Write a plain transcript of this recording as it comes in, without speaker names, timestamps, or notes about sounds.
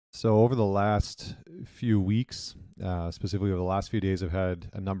So over the last few weeks, specifically over the last few days, I've had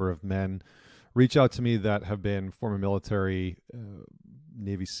a number of men reach out to me that have been former military,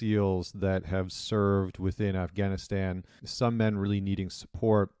 Navy SEALs that have served within Afghanistan. Some men really needing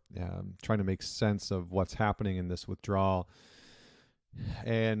support, trying to make sense of what's happening in this withdrawal,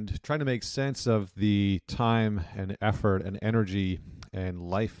 and trying to make sense of the time and effort and energy and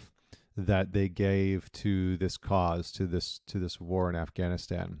life that they gave to this cause, to this war in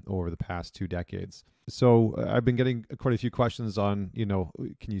Afghanistan over the past 2 decades. So I've been getting quite a few questions on,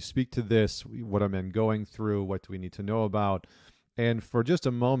 can you speak to this? What are men going through? What do we need to know about? And for just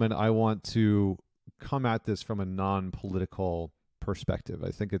a moment, I want to come at this from a non-political perspective.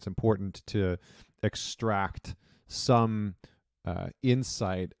 I think it's important to extract some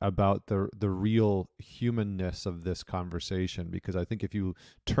insight about the real humanness of this conversation, because I think if you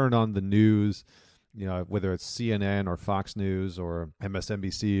turn on the news, whether it's CNN or Fox News or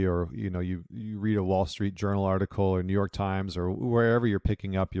MSNBC, or you read a Wall Street Journal article or New York Times or wherever you're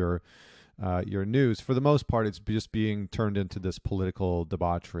picking up your news, for the most part, it's just being turned into this political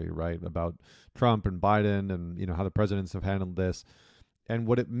debauchery, right? About Trump and Biden and how the presidents have handled this, and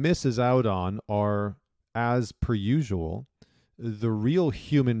what it misses out on are, as per usual, the real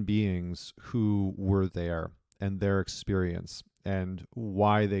human beings who were there and their experience and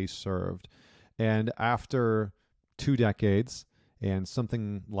why they served. And after 2 decades and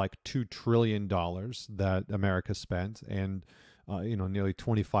something like $2 trillion that America spent, and nearly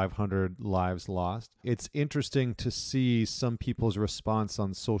 2,500 lives lost, it's interesting to see some people's response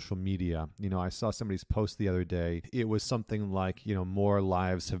on social media. I saw somebody's post the other day. It was something like, more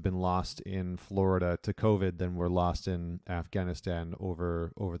lives have been lost in Florida to COVID than were lost in Afghanistan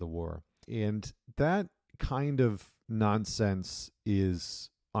over the war. And that kind of nonsense is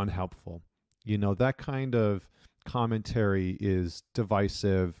unhelpful. That kind of commentary is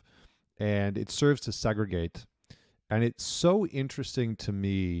divisive, and it serves to segregate. And it's so interesting to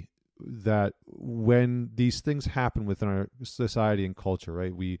me that when these things happen within our society and culture,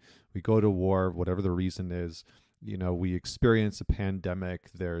 right? We go to war, whatever the reason is. We experience a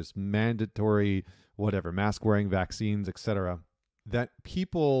pandemic. There's mandatory, whatever, mask wearing, vaccines, etc. That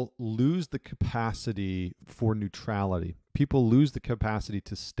people lose the capacity for neutrality. People lose the capacity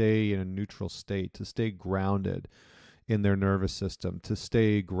to stay in a neutral state, to stay grounded in their nervous system, to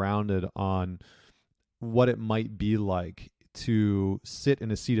stay grounded on what it might be like to sit in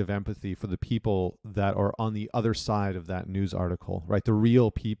a seat of empathy for the people that are on the other side of that news article, right? The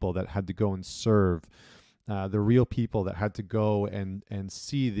real people that had to go and serve, the real people that had to go and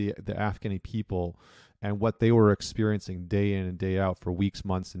see the Afghani people and what they were experiencing day in and day out for weeks,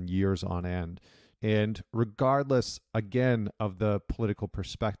 months, and years on end. And regardless, again, of the political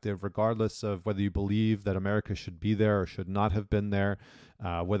perspective, regardless of whether you believe that America should be there or should not have been there,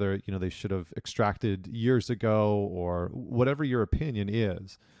 whether they should have extracted years ago, or whatever your opinion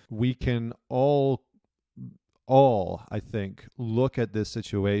is, we can all, I think, look at this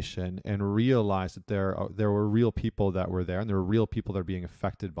situation and realize that there were real people that were there, and there were real people that are being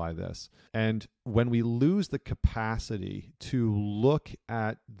affected by this. And when we lose the capacity to look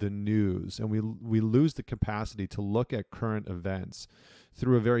at the news, and we lose the capacity to look at current events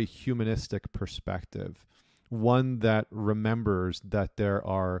through a very humanistic perspective, one that remembers that there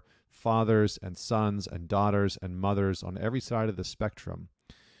are fathers and sons and daughters and mothers on every side of the spectrum,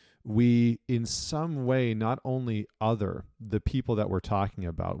 we in some way not only other the people that we're talking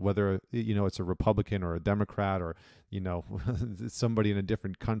about, whether it's a Republican or a Democrat or somebody in a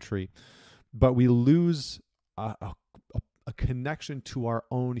different country, but we lose a connection to our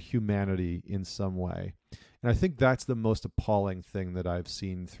own humanity in some way. And I think that's the most appalling thing that I've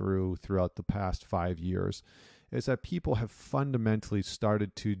seen throughout the past 5 years, is that people have fundamentally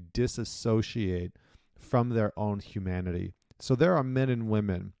started to disassociate from their own humanity. So there are men and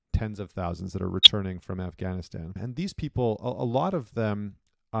women, tens of thousands, that are returning from Afghanistan. And these people, a lot of them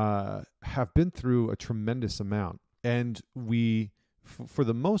have been through a tremendous amount. And we, for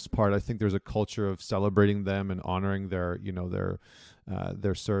the most part, I think there's a culture of celebrating them and honoring their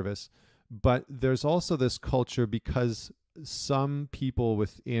service. But there's also this culture, because some people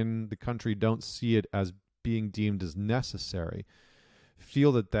within the country don't see it as being deemed as necessary,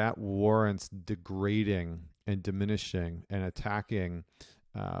 feel that warrants degrading and diminishing and attacking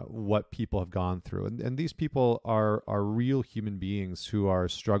what people have gone through. And these people are real human beings who are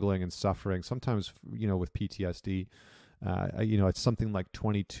struggling and suffering, sometimes, with PTSD. It's something like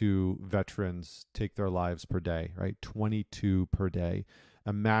 22 veterans take their lives per day, right? 22 per day.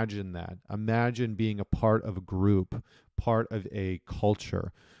 Imagine that. Imagine being a part of a group, part of a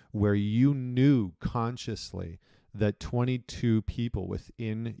culture where you knew consciously that 22 people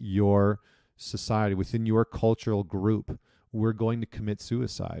within your society, within your cultural group, were going to commit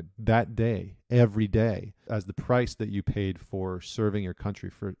suicide that day, every day, as the price that you paid for serving your country,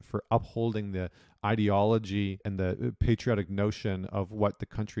 for upholding the ideology and the patriotic notion of what the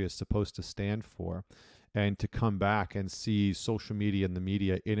country is supposed to stand for, and to come back and see social media and the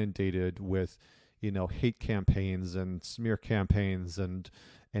media inundated with, hate campaigns and smear campaigns and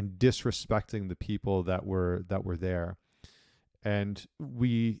disrespecting the people that were there. And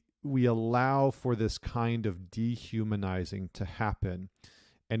we allow for this kind of dehumanizing to happen,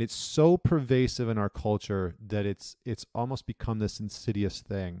 and it's so pervasive in our culture that it's almost become this insidious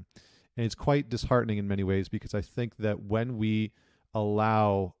thing. And it's quite disheartening in many ways, because I think that when we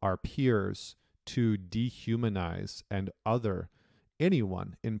allow our peers to dehumanize and other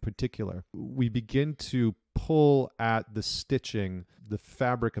anyone in particular, we begin to pull at the stitching, the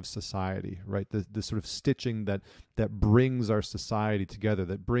fabric of society, right? The sort of stitching that brings our society together,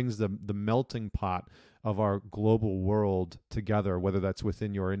 that brings the melting pot of our global world together, whether that's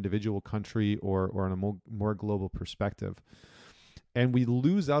within your individual country or on a more global perspective. And we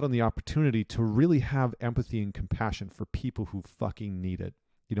lose out on the opportunity to really have empathy and compassion for people who fucking need it.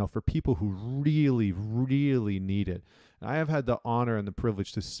 For people who really, really need it. And I have had the honor and the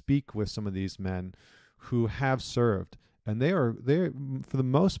privilege to speak with some of these men who have served, and they're for the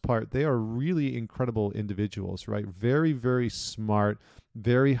most part, they are really incredible individuals, right? Very, very smart,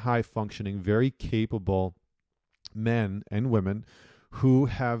 very high functioning, very capable men and women who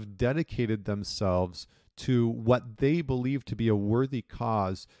have dedicated themselves to what they believe to be a worthy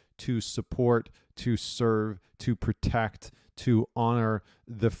cause, to support, to serve, to protect, to honor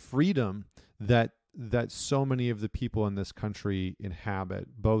the freedom that so many of the people in this country inhabit,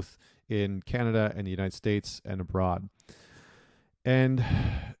 both in Canada and the United States and abroad. And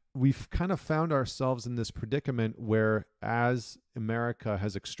we've kind of found ourselves in this predicament where, as America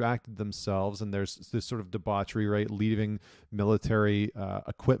has extracted themselves, and there's this sort of debauchery, right, leaving military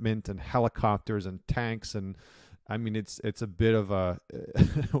equipment and helicopters and tanks, and I mean, it's a bit of a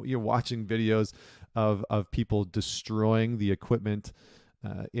you're watching videos of people destroying the equipment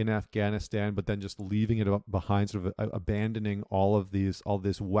in Afghanistan, but then just leaving it behind, sort of abandoning all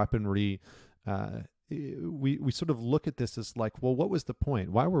this weaponry. We sort of look at this as like, well, what was the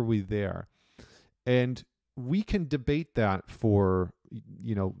point? Why were we there? And we can debate that for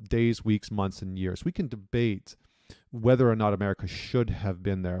days, weeks, months, and years. We can debate whether or not America should have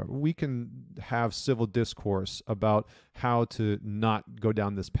been there. We can have civil discourse about how to not go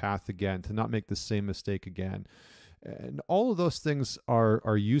down this path again, to not make the same mistake again. And all of those things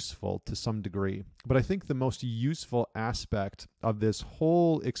are useful to some degree. But I think the most useful aspect of this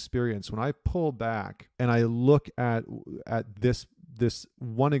whole experience, when I pull back and I look at this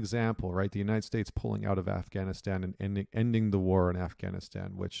one example, right, the United States pulling out of Afghanistan and ending the war in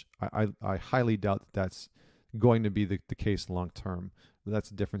Afghanistan, which I highly doubt that's going to be the case long term.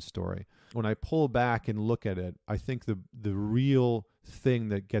 That's a different story. When I pull back and look at it, I think the real thing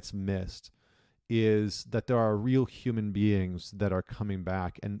that gets missed is that there are real human beings that are coming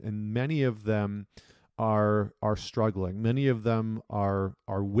back, and many of them are struggling. Many of them are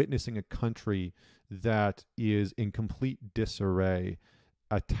witnessing a country that is in complete disarray,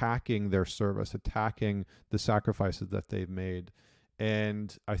 attacking their service, attacking the sacrifices that they've made.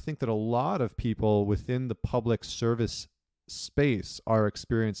 And I think that a lot of people within the public service space are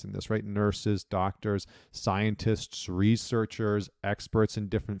experiencing this, right? Nurses, doctors, scientists, researchers, experts in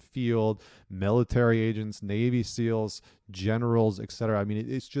different fields, military agents, Navy SEALs, generals, etc. I mean,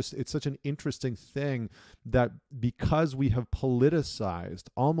 it's such an interesting thing that because we have politicized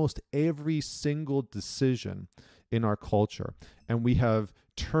almost every single decision in our culture, and we have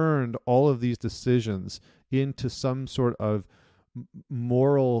turned all of these decisions into some sort of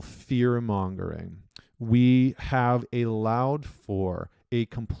moral fear-mongering, we have allowed for a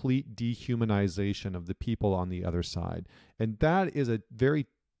complete dehumanization of the people on the other side. And that is a very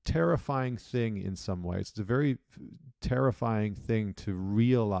terrifying thing in some ways. It's a very terrifying thing to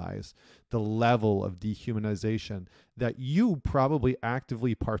realize the level of dehumanization that you probably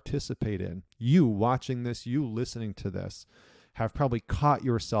actively participate in. You watching this, you listening to this, have probably caught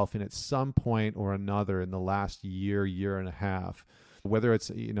yourself in at some point or another in the last year and a half. Whether it's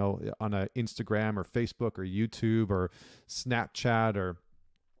on a Instagram or Facebook or YouTube or Snapchat, or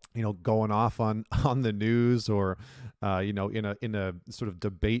going off on the news, or in a sort of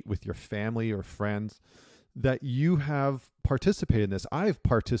debate with your family or friends, that you have participated in this. I've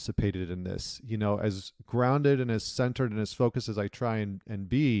participated in this. As grounded and as centered and as focused as I try and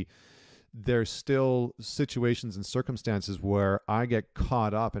be, there's still situations and circumstances where I get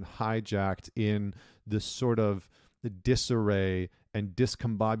caught up and hijacked in this sort of the disarray and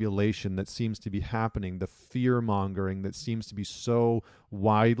discombobulation that seems to be happening, the fear mongering that seems to be so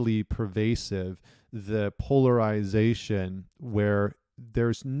widely pervasive, the polarization where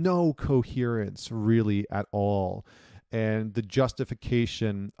there's no coherence really at all, and the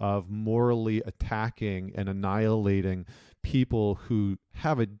justification of morally attacking and annihilating people who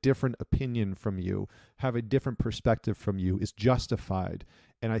have a different opinion from you, have a different perspective from you, is justified.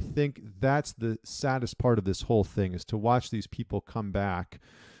 And I think that's the saddest part of this whole thing, is to watch these people come back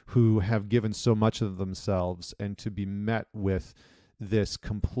who have given so much of themselves, and to be met with this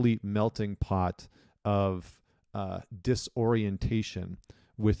complete melting pot of disorientation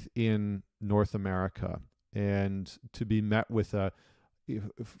within North America, and to be met with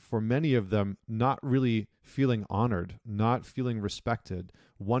for many of them, not really feeling honored, not feeling respected,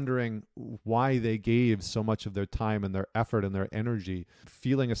 wondering why they gave so much of their time and their effort and their energy,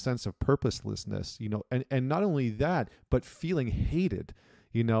 feeling a sense of purposelessness, and not only that, but feeling hated.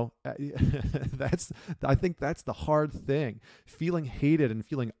 I think that's the hard thing, feeling hated and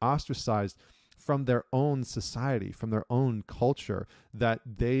feeling ostracized from their own society, from their own culture, that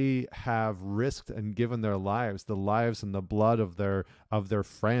they have risked and given their lives, the lives and the blood of their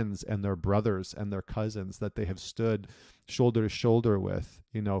friends and their brothers and their cousins, that they have stood shoulder to shoulder with,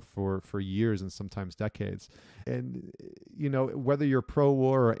 for years and sometimes decades. And whether you're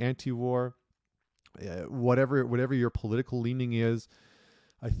pro-war or anti-war, whatever your political leaning is,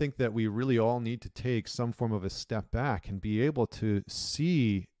 I think that we really all need to take some form of a step back and be able to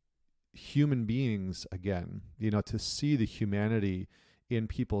see human beings again, to see the humanity in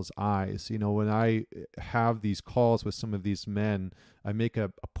people's eyes. When I have these calls with some of these men, I make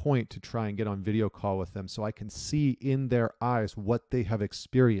a point to try and get on video call with them so I can see in their eyes what they have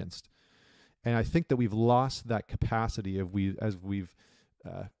experienced. And I think that we've lost that capacity as we've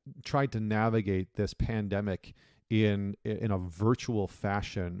tried to navigate this pandemic in a virtual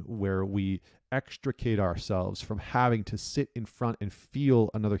fashion, where we extricate ourselves from having to sit in front and feel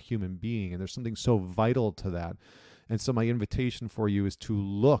another human being. And there's something so vital to that. And so my invitation for you is to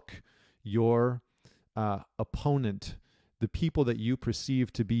look your opponent, the people that you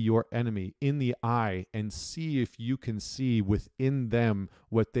perceive to be your enemy, in the eye, and see if you can see within them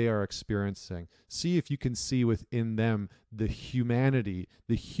what they are experiencing. See if you can see within them the humanity,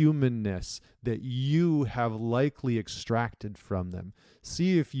 the humanness that you have likely extracted from them.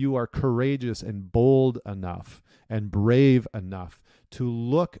 See if you are courageous and bold enough and brave enough to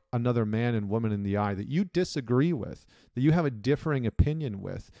look another man and woman in the eye that you disagree with, that you have a differing opinion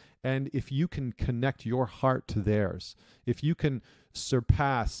with. And if you can connect your heart to theirs, if you can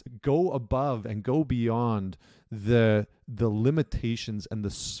surpass, go above and go beyond the limitations and the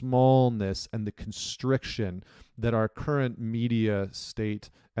smallness and the constriction that our current media state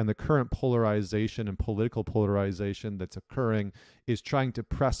and the current polarization and political polarization that's occurring is trying to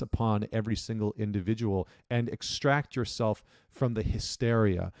press upon every single individual, and extract yourself from the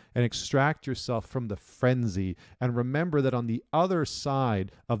hysteria and extract yourself from the frenzy. And remember that on the other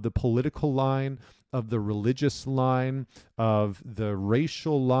side of the political line, of the religious line, of the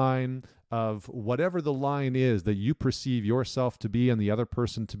racial line, of whatever the line is that you perceive yourself to be and the other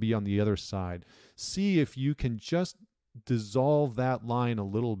person to be on the other side, see if you can just dissolve that line a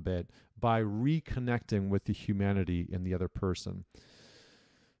little bit by reconnecting with the humanity in the other person.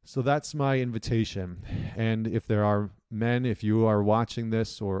 So that's my invitation. And if there are men, if you are watching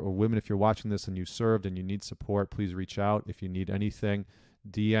this, or women, if you're watching this and you served and you need support, please reach out. If you need anything,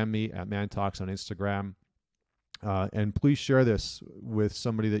 DM me at ManTalks on Instagram. And please share this with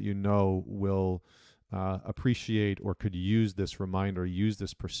somebody that you know will appreciate or could use this reminder, use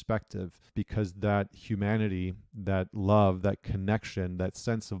this perspective, because that humanity, that love, that connection, that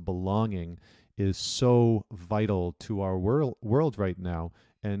sense of belonging is so vital to our world right now.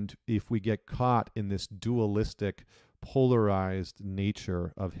 And if we get caught in this dualistic, polarized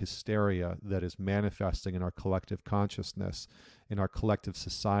nature of hysteria that is manifesting in our collective consciousness, in our collective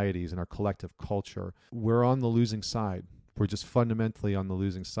societies, in our collective culture, we're on the losing side. We're just fundamentally on the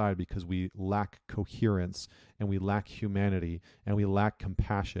losing side because we lack coherence, and we lack humanity, and we lack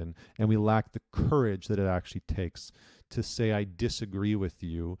compassion, and we lack the courage that it actually takes to say, I disagree with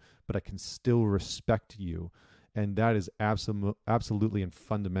you, but I can still respect you. And that is absolutely and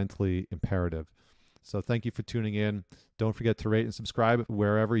fundamentally imperative. So thank you for tuning in. Don't forget to rate and subscribe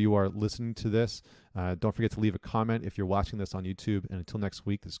wherever you are listening to this. Don't forget to leave a comment if you're watching this on YouTube. And until next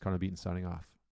week, this is Connor Beaton signing off.